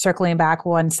earlier, circling back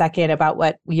 1 second, about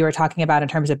what you were talking about in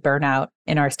terms of burnout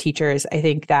in our teachers. I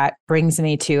think that brings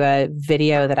me to a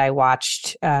video that I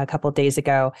watched a couple of days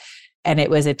ago. And it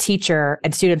was a teacher,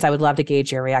 and students, I would love to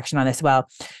gauge your reaction on this as well.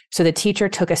 So the teacher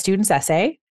took a student's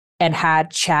essay and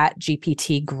had Chat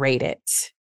GPT grade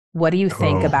it. What do you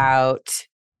think about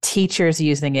teachers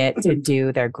using it to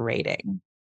do their grading?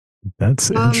 That's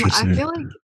interesting. I feel like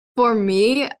for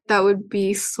me, that would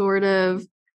be sort of,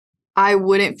 I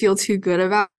wouldn't feel too good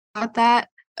about that,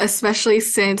 especially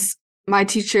since my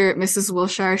teacher, Mrs.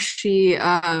 Wilshire, she,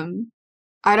 I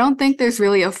don't think there's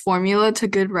really a formula to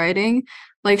good writing.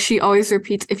 Like, she always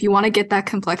repeats, if you want to get that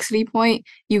complexity point,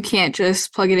 you can't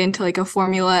just plug it into like a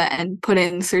formula and put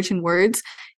it in certain words.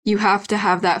 You have to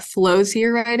have that flow to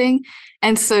your writing.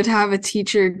 And so to have a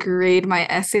teacher grade my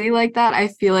essay like that, I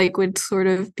feel like would sort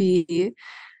of be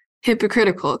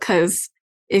hypocritical, because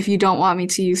if you don't want me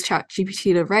to use Chat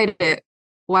GPT to write it,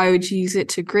 why would you use it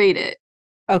to grade it?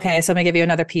 Okay, so I'm going to give you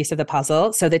another piece of the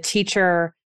puzzle. So the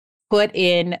teacher put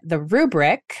in the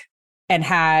rubric and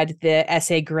had the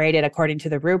essay graded according to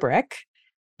the rubric.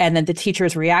 And then the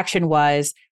teacher's reaction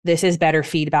was, this is better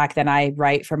feedback than I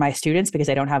write for my students because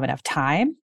I don't have enough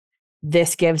time.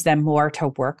 This gives them more to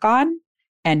work on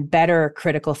and better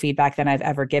critical feedback than I've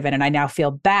ever given. And I now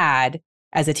feel bad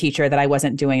as a teacher that I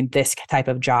wasn't doing this type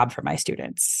of job for my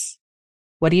students.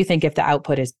 What do you think if the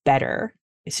output is better?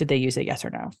 Should they use it, yes or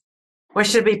no? Or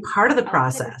should it be part of the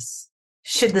process?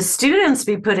 Should the students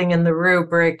be putting in the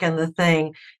rubric and the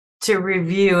thing to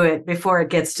review it before it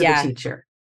gets to the teacher?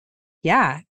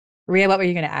 Yeah. Ria, what were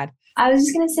you going to add? I was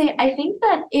just going to say, I think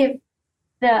that if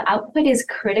the output is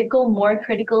more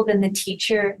critical than the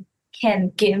teacher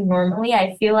can give normally,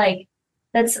 I feel like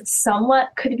that's somewhat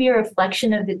could be a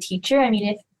reflection of the teacher. I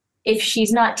mean, if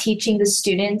she's not teaching the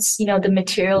students, the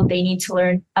material they need to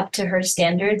learn up to her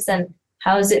standards, then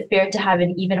how is it fair to have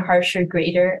an even harsher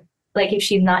grader? Like, if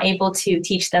she's not able to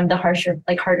teach them the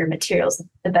harder materials,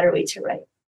 the better way to write.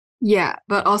 Yeah,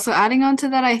 but also adding on to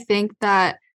that, I think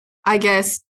that, I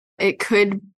guess it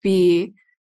could be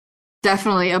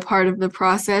definitely a part of the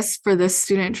process for the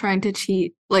student trying to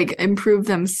improve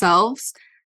themselves.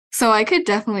 So I could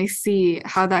definitely see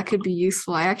how that could be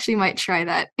useful. I actually might try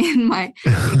that in my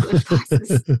English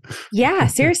classes. Yeah,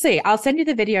 seriously. I'll send you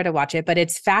the video to watch it, but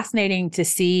it's fascinating to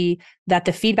see that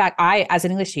the feedback, as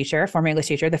an English teacher, former English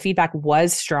teacher, the feedback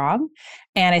was strong.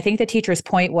 And I think the teacher's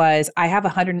point was, I have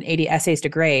 180 essays to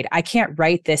grade. I can't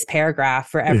write this paragraph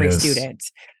for every student.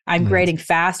 I'm grading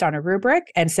fast on a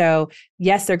rubric. And so,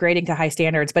 yes, they're grading to high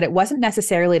standards, but it wasn't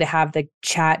necessarily to have the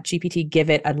Chat GPT give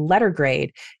it a letter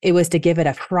grade. It was to give it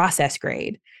a process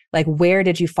grade. Like, where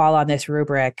did you fall on this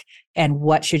rubric and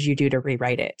what should you do to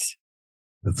rewrite it?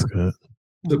 That's good.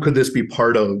 So could this be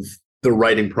part of the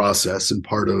writing process and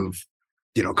part of,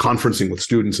 conferencing with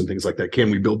students and things like that?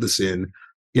 Can we build this in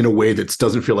a way that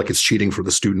doesn't feel like it's cheating for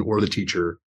the student or the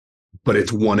teacher, but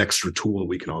it's one extra tool that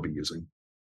we can all be using?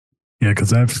 Yeah,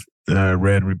 because I've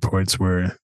read reports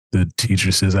where the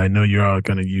teacher says, I know you're all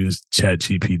going to use Chat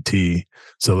GPT,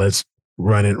 so let's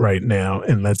run it right now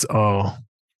and let's all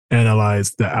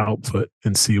analyze the output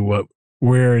and see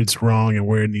where it's wrong and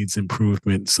where it needs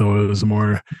improvement. So it was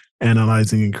more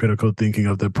analyzing and critical thinking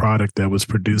of the product that was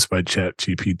produced by Chat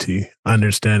GPT,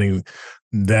 understanding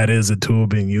that is a tool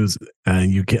being used,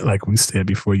 and you can't, like we said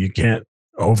before, you can't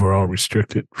overall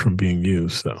restrict it from being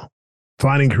used. So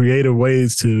finding creative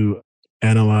ways to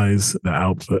analyze the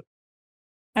output.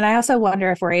 And I also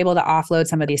wonder if we're able to offload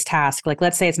some of these tasks. Like,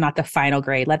 let's say it's not the final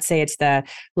grade. Let's say it's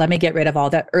let me get rid of all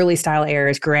the early style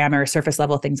errors, grammar, surface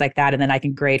level, things like that. And then I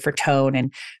can grade for tone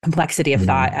and complexity of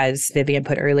thought, as Vivien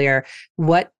put earlier.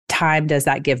 What time does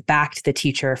that give back to the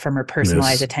teacher from her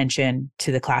personalized attention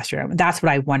to the classroom? That's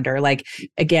what I wonder. Like,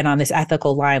 again, on this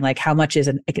ethical line, like, how much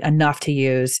is enough to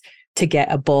use to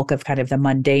get a bulk of kind of the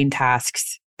mundane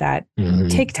tasks that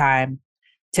take time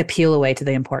to peel away to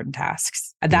the important tasks?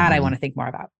 That I want to think more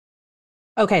about.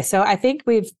 Okay, so I think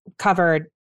we've covered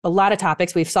a lot of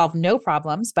topics. We've solved no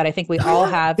problems, but I think we all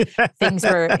have things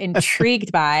we're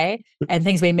intrigued by and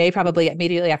things we may probably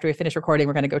immediately after we finish recording,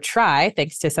 we're going to go try,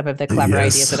 thanks to some of the clever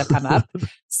ideas that have come up.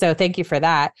 So thank you for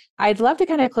that. I'd love to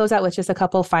kind of close out with just a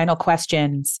couple final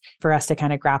questions for us to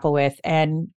kind of grapple with.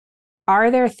 And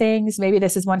are there things, maybe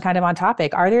this is one kind of on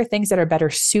topic, are there things that are better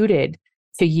suited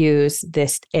to use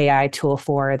this AI tool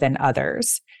for than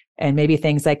others? And maybe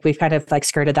things like we've kind of like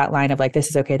skirted that line of like, this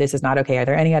is okay, this is not okay. Are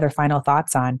there any other final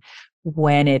thoughts on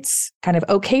when it's kind of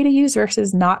okay to use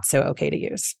versus not so okay to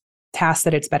use? Tasks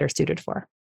that it's better suited for?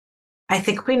 I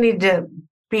think we need to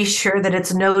be sure that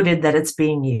it's noted that it's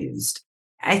being used.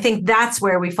 I think that's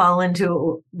where we fall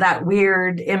into that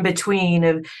weird in between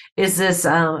of, is this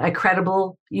a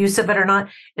credible use of it or not?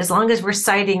 As long as we're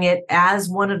citing it as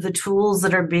one of the tools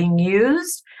that are being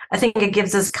used, I think it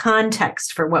gives us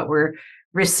context for what we're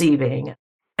receiving.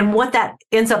 And what that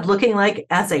ends up looking like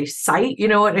as a cite,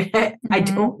 I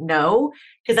don't know,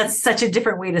 because that's such a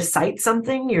different way to cite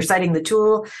something. You're citing the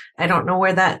tool. I don't know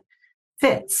where that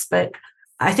fits. But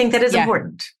I think that is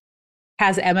important.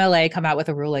 Has MLA come out with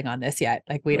a ruling on this yet?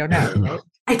 Like, we don't know, right?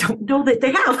 I don't know that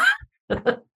they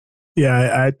have.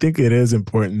 Yeah, I think it is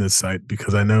important, this CITE,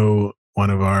 because I know one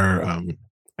of our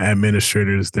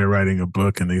administrators, they're writing a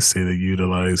book and they say they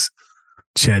utilize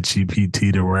Chat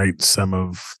GPT to write some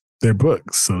of their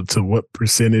books. So to what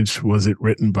percentage was it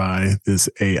written by this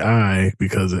AI?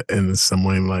 Because in some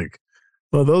way, like,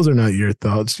 well, those are not your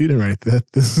thoughts. You didn't write that.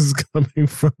 This is coming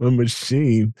from a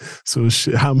machine. So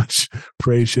how much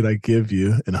praise should I give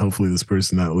you? And hopefully this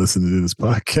person not listening to this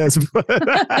podcast.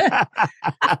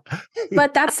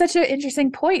 But that's such an interesting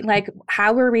point. Like,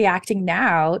 how we're reacting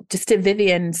now, just to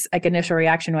Vivien's like initial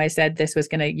reaction when I said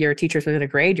your teachers were going to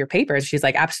grade your papers. She's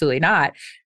like, absolutely not.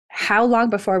 How long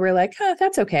before we're like,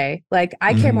 that's okay. Like,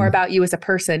 I care more about you as a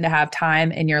person to have time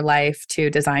in your life to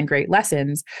design great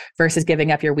lessons versus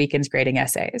giving up your weekends grading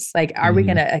essays. Like, are we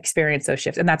going to experience those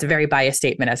shifts? And that's a very biased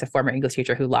statement as a former English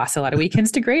teacher who lost a lot of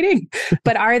weekends to grading.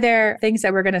 But are there things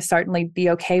that we're going to certainly be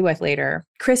okay with later?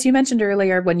 Kris, you mentioned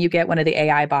earlier when you get one of the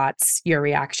AI bots, your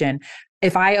reaction.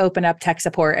 If I open up tech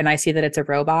support and I see that it's a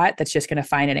robot that's just going to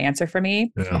find an answer for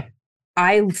me,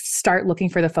 I start looking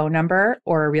for the phone number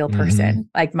or a real person.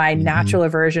 Like, my natural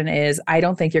aversion is, I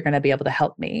don't think you're going to be able to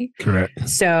help me. Correct.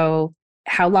 So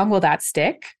how long will that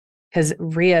stick? Because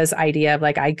Ria's idea of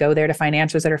like, I go there to find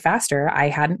answers that are faster, I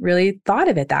hadn't really thought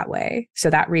of it that way. So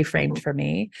that reframed for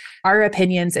me. Our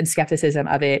opinions and skepticism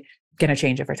of it going to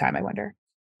change over time, I wonder.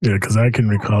 Yeah, because I can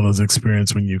recall those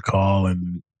experiences when you call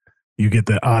and you get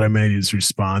the automated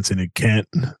response and it can't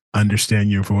understand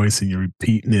your voice and you're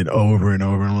repeating it over and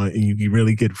over. And you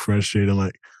really get frustrated. I'm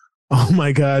like, oh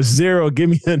my gosh, Zero, give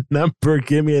me a number,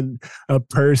 give me a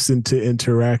person to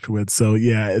interact with. So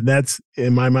yeah, that's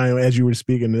in my mind, as you were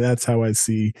speaking, that's how I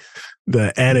see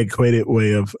the antiquated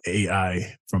way of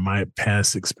AI from my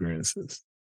past experiences.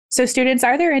 So students,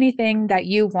 are there anything that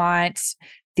you want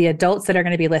the adults that are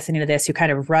going to be listening to this who kind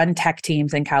of run tech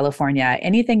teams in California,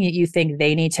 anything that you think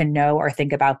they need to know or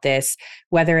think about this,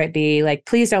 whether it be like,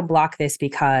 please don't block this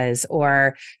because,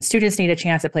 or students need a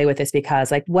chance to play with this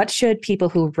because, like, what should people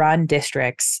who run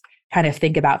districts kind of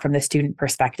think about from the student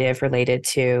perspective related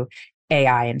to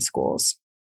AI in schools?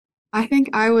 I think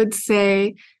I would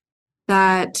say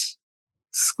that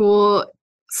school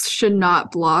should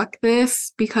not block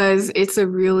this because it's a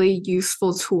really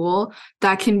useful tool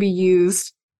that can be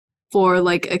used for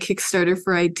like a Kickstarter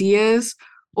for ideas,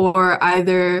 or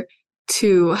either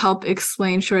to help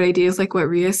explain short ideas like what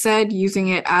Ria said, using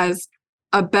it as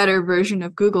a better version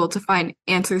of Google to find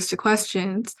answers to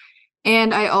questions.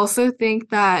 And I also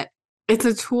think that it's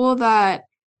a tool that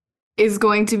is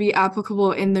going to be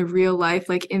applicable in the real life,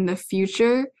 like in the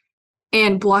future,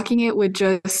 and blocking it would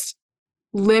just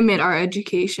limit our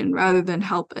education rather than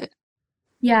help it.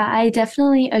 Yeah, I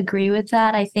definitely agree with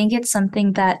that. I think it's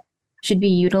something that should be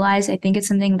utilized. I think it's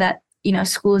something that,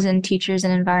 schools and teachers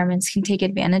and environments can take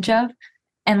advantage of.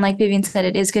 And like Vivien said,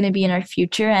 it is going to be in our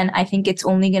future. And I think it's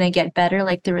only going to get better.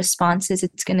 Like, the responses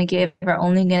it's going to give are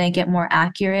only going to get more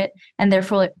accurate, and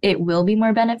therefore it will be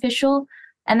more beneficial.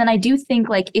 And then I do think,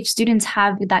 like, if students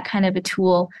have that kind of a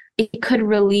tool, it could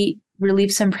really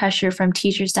relieve some pressure from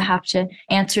teachers to have to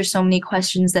answer so many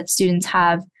questions that students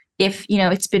have. If,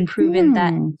 it's been proven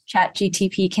that Chat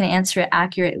GPT can answer it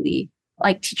accurately,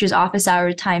 like teachers' office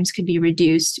hour times could be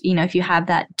reduced, if you have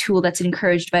that tool that's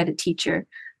encouraged by the teacher.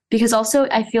 Because also,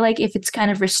 I feel like if it's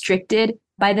kind of restricted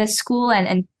by the school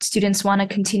and students want to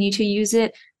continue to use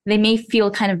it, they may feel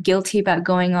kind of guilty about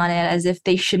going on it as if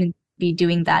they shouldn't be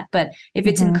doing that. But if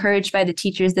it's encouraged by the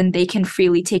teachers, then they can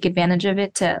freely take advantage of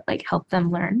it to like help them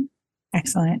learn.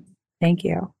 Excellent. Thank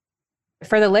you.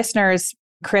 For the listeners,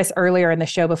 Kris, earlier in the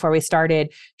show before we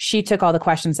started, she took all the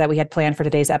questions that we had planned for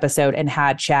today's episode and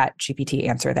had Chat GPT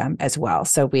answer them as well.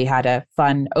 So we had a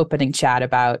fun opening chat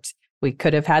about, we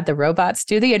could have had the robots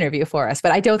do the interview for us,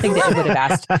 but I don't think that she would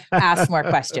have asked more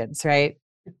questions, right?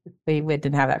 We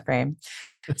didn't have that frame.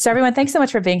 So everyone, thanks so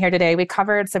much for being here today. We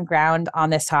covered some ground on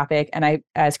this topic. And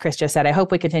as Kris just said, I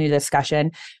hope we continue the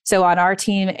discussion. So on our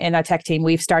team, in our tech team,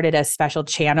 we've started a special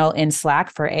channel in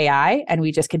Slack for AI, and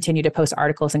we just continue to post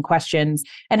articles and questions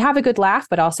and have a good laugh,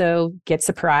 but also get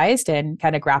surprised and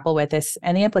kind of grapple with this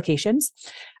and the implications.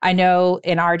 I know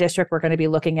in our district, we're going to be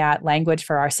looking at language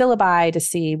for our syllabi to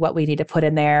see what we need to put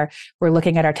in there. We're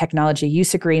looking at our technology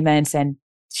use agreements and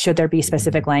should there be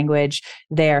specific language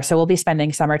there? So we'll be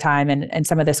spending summertime and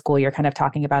some of the school year kind of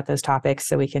talking about those topics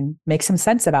so we can make some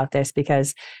sense about this,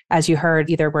 because as you heard,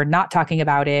 either we're not talking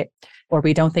about it or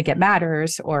we don't think it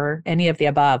matters or any of the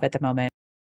above at the moment.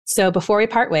 So before we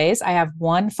part ways, I have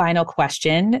one final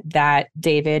question that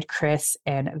David, Kris,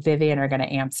 and Vivien are going to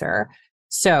answer.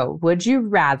 So would you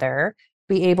rather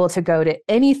be able to go to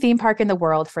any theme park in the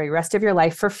world for the rest of your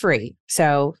life for free?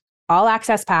 So all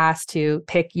access pass to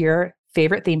pick your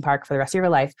favorite theme park for the rest of your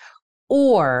life,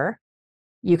 or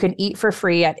you can eat for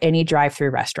free at any drive-through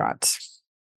restaurants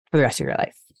for the rest of your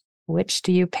life. Which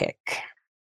do you pick?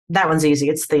 That one's easy.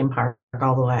 It's theme park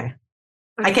all the way.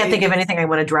 Okay. I can't think of anything I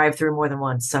want to drive through more than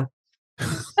once. So,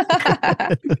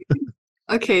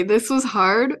 okay, this was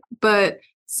hard, but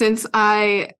since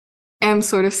I am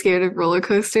sort of scared of roller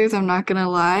coasters, I'm not gonna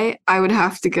lie, I would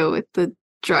have to go with the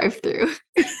drive-through,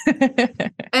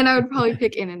 and I would probably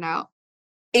pick In-N-Out.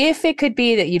 If it could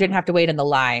be that you didn't have to wait in the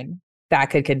line, that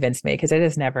could convince me because it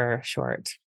is never short.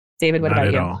 David, what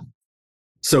about you? All.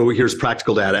 So here's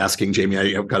Practical Dad asking Jamie,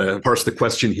 I've got to parse the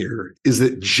question here. Is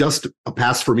it just a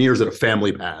pass for me or is it a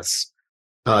family pass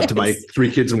to my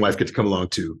 3 kids and wife get to come along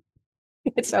too?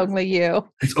 It's only you.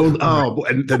 It's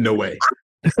and then no way.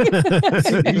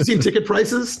 Have you seen ticket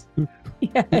prices?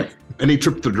 Yeah. Any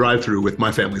trip to the drive-through with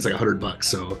my family is like $100.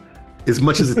 So as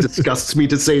much as it disgusts me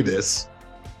to say this,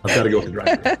 I've got to go with the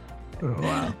drive-through. Oh,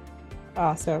 wow.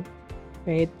 Awesome.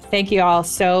 Great. Thank you all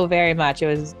so very much. It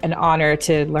was an honor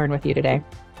to learn with you today.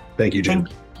 Thank you, Jim.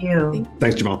 Thank you.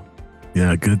 Thanks, Jamal.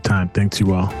 Yeah, good time. Thanks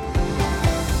you all.